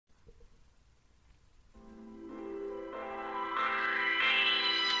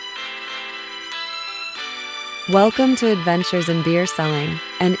Welcome to Adventures in Beer Selling,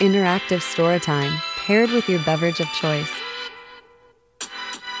 an interactive story time paired with your beverage of choice.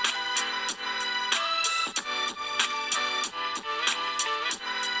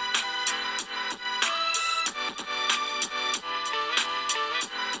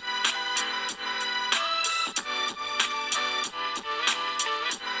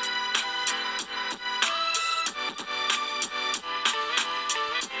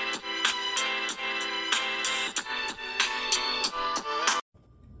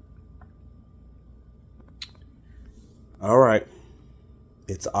 All right,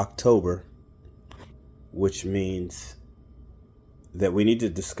 it's October, which means that we need to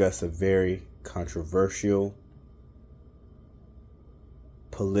discuss a very controversial,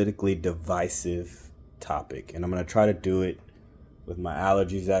 politically divisive topic. And I'm going to try to do it with my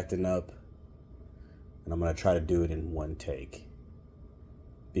allergies acting up, and I'm going to try to do it in one take.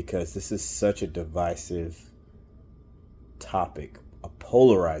 Because this is such a divisive topic, a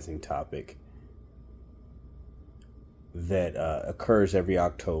polarizing topic, that occurs every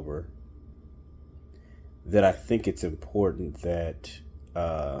October, that I think it's important that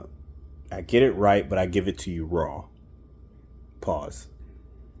I get it right, but I give it to you raw. Pause.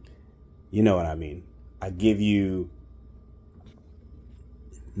 You know what I mean. I give you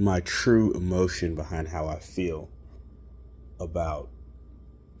my true emotion behind how I feel about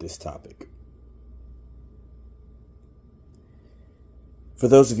this topic. For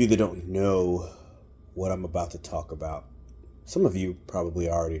those of you that don't know what I'm about to talk about, some of you probably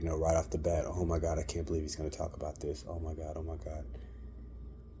already know right off the bat, oh my God, I can't believe he's going to talk about this. Oh my God.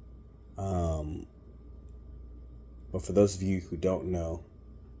 But for those of you who don't know,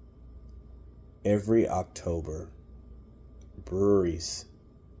 every October, breweries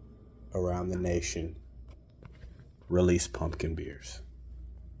around the nation release pumpkin beers.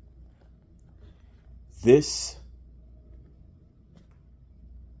 This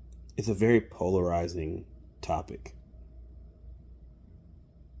is a very polarizing topic.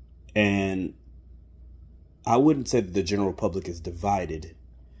 And I wouldn't say that the general public is divided,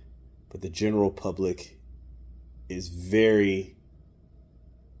 but the general public is very,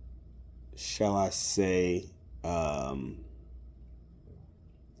 shall I say,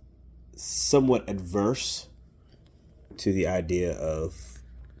 somewhat adverse to the idea of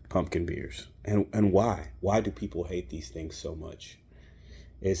pumpkin beers. And why? Why do people hate these things so much?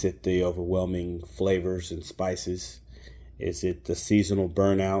 Is it the overwhelming flavors and spices? Is it the seasonal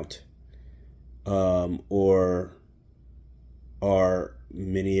burnout? Or are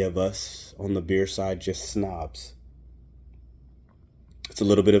many of us on the beer side just snobs? It's a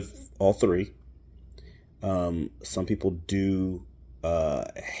little bit of all three. Some people do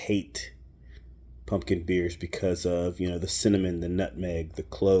hate pumpkin beers because of, the cinnamon, the nutmeg, the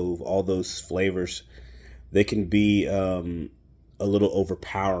clove, all those flavors. They can be a little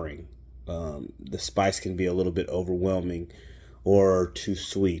overpowering. The spice can be a little bit overwhelming or too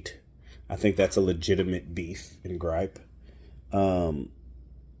sweet. I think that's a legitimate beef and gripe. The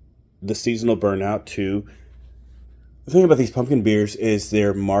seasonal burnout too. The thing about these pumpkin beers is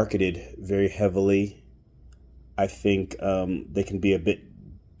they're marketed very heavily. I think they can be a bit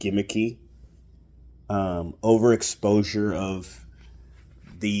gimmicky. Overexposure of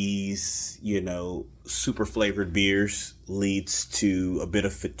these, super flavored beers leads to a bit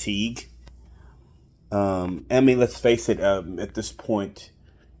of fatigue. Let's face it, at this point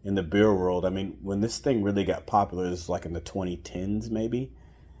in the beer world, when this thing really got popular, it was like in the 2010s, maybe.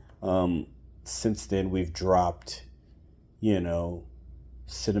 Since then, we've dropped,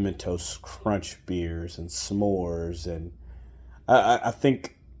 Cinnamon Toast Crunch beers and s'mores. And I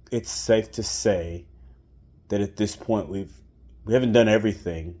think it's safe to say that at this point, we haven't done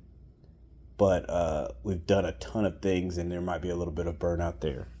everything, but we've done a ton of things, and there might be a little bit of burnout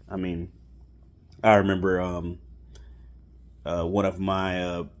there. I remember one of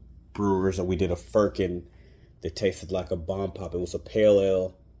my brewers, we did a firkin that tasted like a bomb pop. It was a pale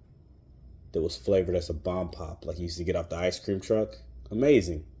ale that was flavored as a bomb pop, like you used to get off the ice cream truck.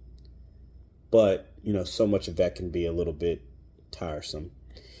 Amazing. But, so much of that can be a little bit tiresome.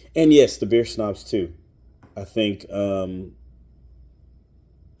 And yes, the beer snobs too. I think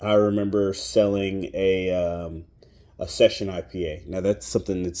I remember selling a session IPA. Now that's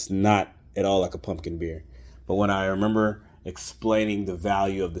something that's not at all like a pumpkin beer. But when I remember explaining the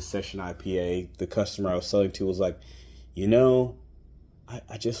value of the session IPA, the customer I was selling to was like,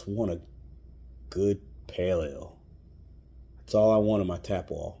 I just want a good pale ale. That's all I want on my tap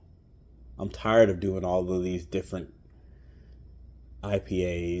wall. I'm tired of doing all of these different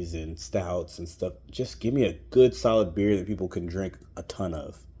IPAs and stouts and stuff. Just give me a good solid beer that people can drink a ton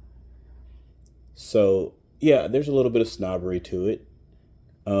of. So yeah, there's a little bit of snobbery to it.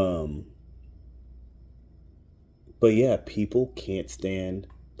 Um, but yeah, people can't stand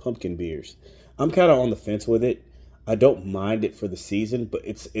pumpkin beers. I'm kind of on the fence with it. I don't mind it for the season, but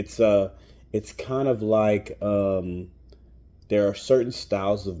it's kind of like there are certain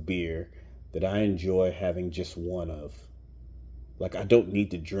styles of beer that I enjoy having just one of. Like I don't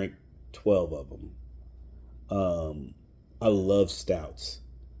need to drink 12 of them. Um, I love stouts.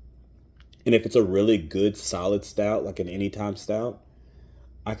 And if it's a really good solid stout, like an anytime stout,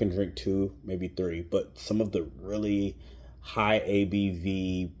 I can drink two, maybe three. But some of the really high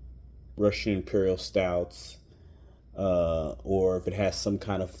ABV Russian Imperial stouts, or if it has some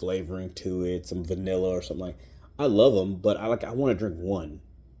kind of flavoring to it, some vanilla or something like, I love them, but I want to drink one,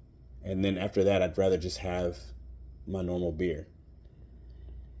 and then after that, I'd rather just have my normal beer.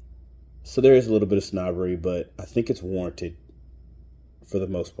 So there is a little bit of snobbery, but I think it's warranted for the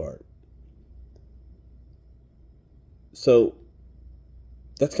most part. So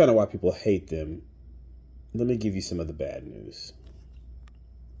that's kind of why people hate them. Let me give you some of the bad news.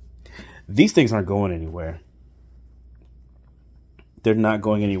 These things aren't going anywhere. They're not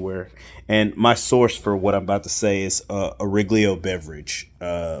going anywhere. And my source for what I'm about to say is Origlio Beverage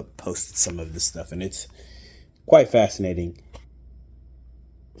posted some of this stuff, and it's quite fascinating.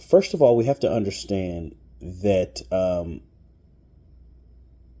 First of all, we have to understand that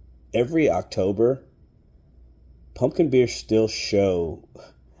every October, pumpkin beers still show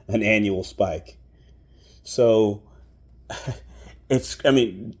an annual spike. So it's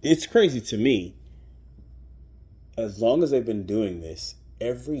crazy to me. As long as they've been doing this,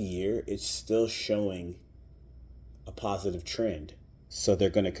 every year it's still showing a positive trend. So they're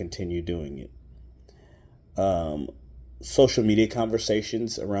going to continue doing it. Social media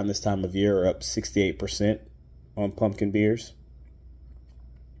conversations around this time of year are up 68% on pumpkin beers.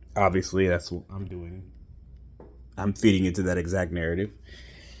 Obviously, that's what I'm doing. I'm feeding into that exact narrative.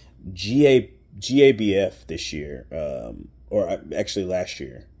 GABF this year, or actually last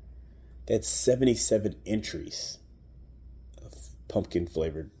year, they had 77 entries of pumpkin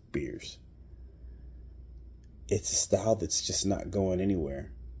flavored beers. It's a style that's just not going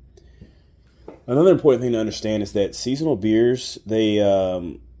anywhere. Another important thing to understand is that seasonal beers, they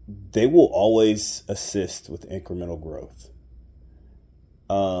will always assist with incremental growth.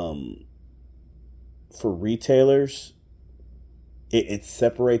 For retailers, it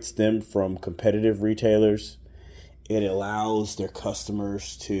separates them from competitive retailers. It allows their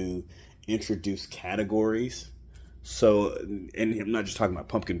customers to introduce categories. So, and I'm not just talking about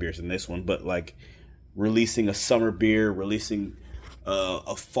pumpkin beers in this one, but like releasing a summer beer, releasing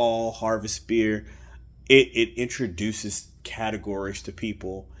a fall harvest beer. It introduces categories to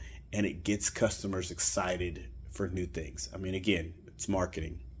people, and it gets customers excited for new things. I mean, again, it's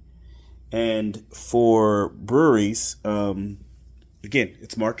marketing. And for breweries, again,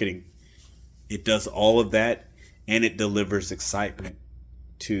 it's marketing. It does all of that, and it delivers excitement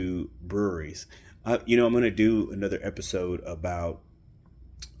to breweries. I'm going to do another episode about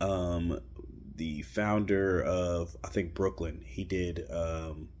the founder of, I think, Brooklyn. He did,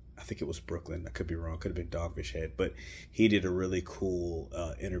 I think it was Brooklyn. I could be wrong. Could have been Dogfish Head. But he did a really cool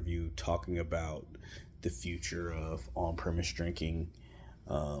interview talking about the future of on-premise drinking.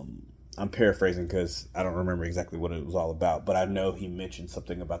 I'm paraphrasing because I don't remember exactly what it was all about. But I know he mentioned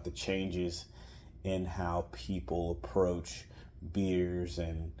something about the changes in how people approach beers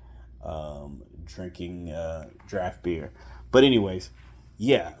and drinking draft beer. But anyways,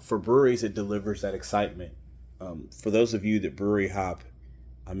 yeah, for breweries, it delivers that excitement. For those of you that brewery hop,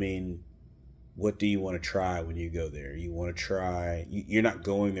 I mean, what do you want to try when you go there? You want to try, you're not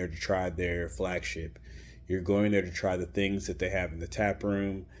going there to try their flagship. You're going there to try the things that they have in the tap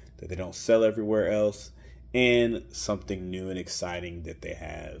room that they don't sell everywhere else, and something new and exciting that they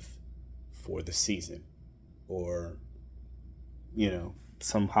have for the season, or,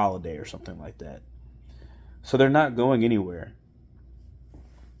 some holiday or something like that. So they're not going anywhere.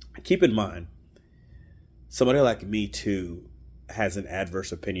 Keep in mind, somebody like me too has an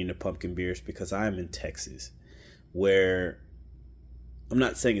adverse opinion of pumpkin beers because I am in Texas, where I'm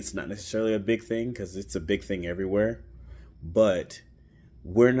not saying it's not necessarily a big thing, because it's a big thing everywhere, but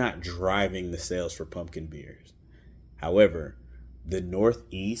we're not driving the sales for pumpkin beers. However, the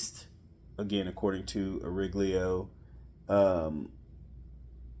Northeast, again, according to Origlio,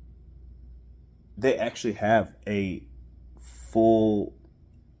 they actually have a full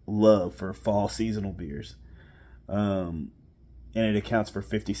love for fall seasonal beers. And it accounts for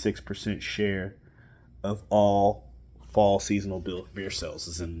 56% share of all fall seasonal beer sales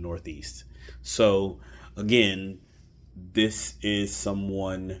is in the Northeast. So again, this is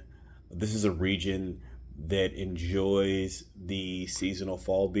a region that enjoys the seasonal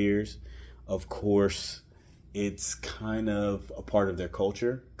fall beers. Of course, it's kind of a part of their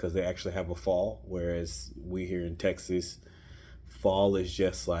culture because they actually have a fall, whereas we here in Texas, fall is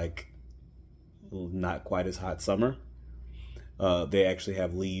just like not quite as hot summer. They actually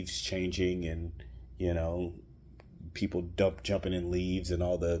have leaves changing and, you know, people jumping in leaves and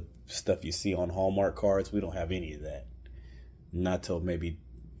all the stuff you see on Hallmark cards. We don't have any of that. Not till maybe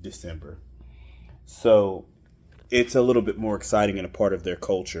December. So it's a little bit more exciting and a part of their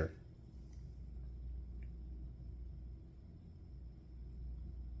culture.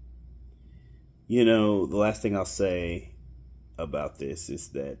 You know, the last thing I'll say about this is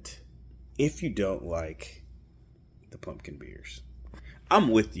that if you don't like the pumpkin beers, I'm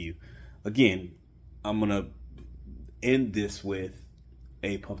with you. Again, I'm going to end this with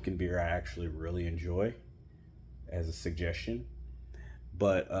a pumpkin beer I actually really enjoy as a suggestion.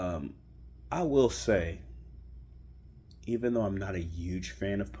 But I will say, even though I'm not a huge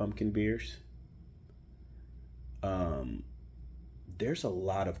fan of pumpkin beers, there's a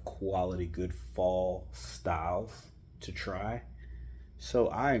lot of quality, good fall styles to try. So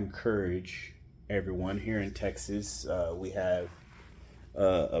I encourage everyone here in Texas. We have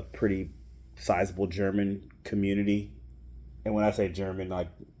a pretty sizable German community. And when I say German, like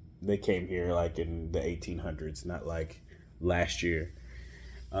they came here like in the 1800s, not like last year.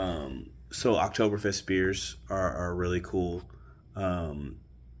 So Oktoberfest beers are really cool.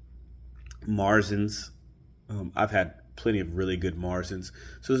 Marzens, I've had plenty of really good Marzens.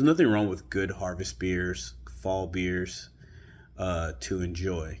 So there's nothing wrong with good harvest beers, fall beers to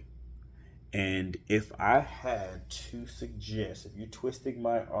enjoy. And if I had to suggest, if you're twisting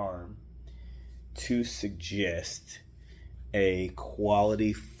my arm to suggest a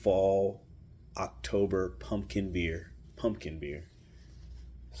quality fall October pumpkin beer,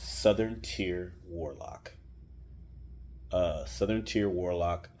 Southern Tier Warlock. Southern Tier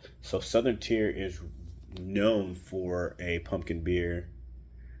Warlock. So Southern Tier is known for a pumpkin beer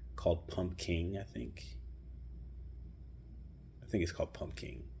called Pumpkin, I think. I think it's called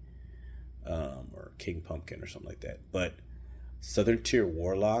Pumpkin. Or King Pumpkin or something like that. But Southern Tier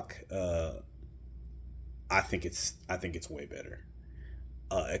Warlock, I think it's way better.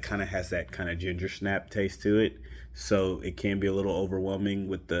 It kind of has that kind of ginger snap taste to it, so it can be a little overwhelming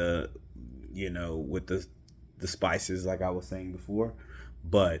with the spices, like I was saying before.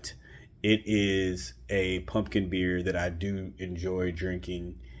 But it is a pumpkin beer that I do enjoy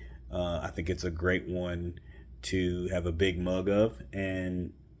drinking. I think it's a great one to have a big mug of,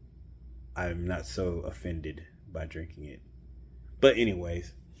 and I'm not so offended by drinking it. But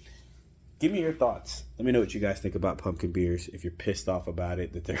anyways, give me your thoughts. Let me know what you guys think about pumpkin beers. If you're pissed off about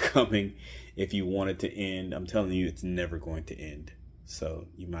it, that they're coming. If you want it to end, I'm telling you, it's never going to end. So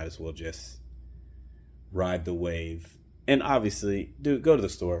you might as well just ride the wave. And obviously, dude, go to the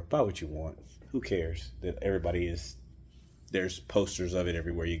store, buy what you want. Who cares that there's posters of it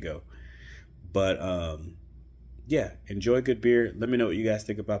everywhere you go. But yeah, enjoy good beer. Let me know what you guys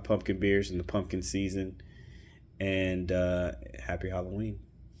think about pumpkin beers in the pumpkin season. And happy Halloween.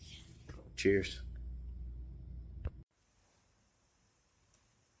 Cheers.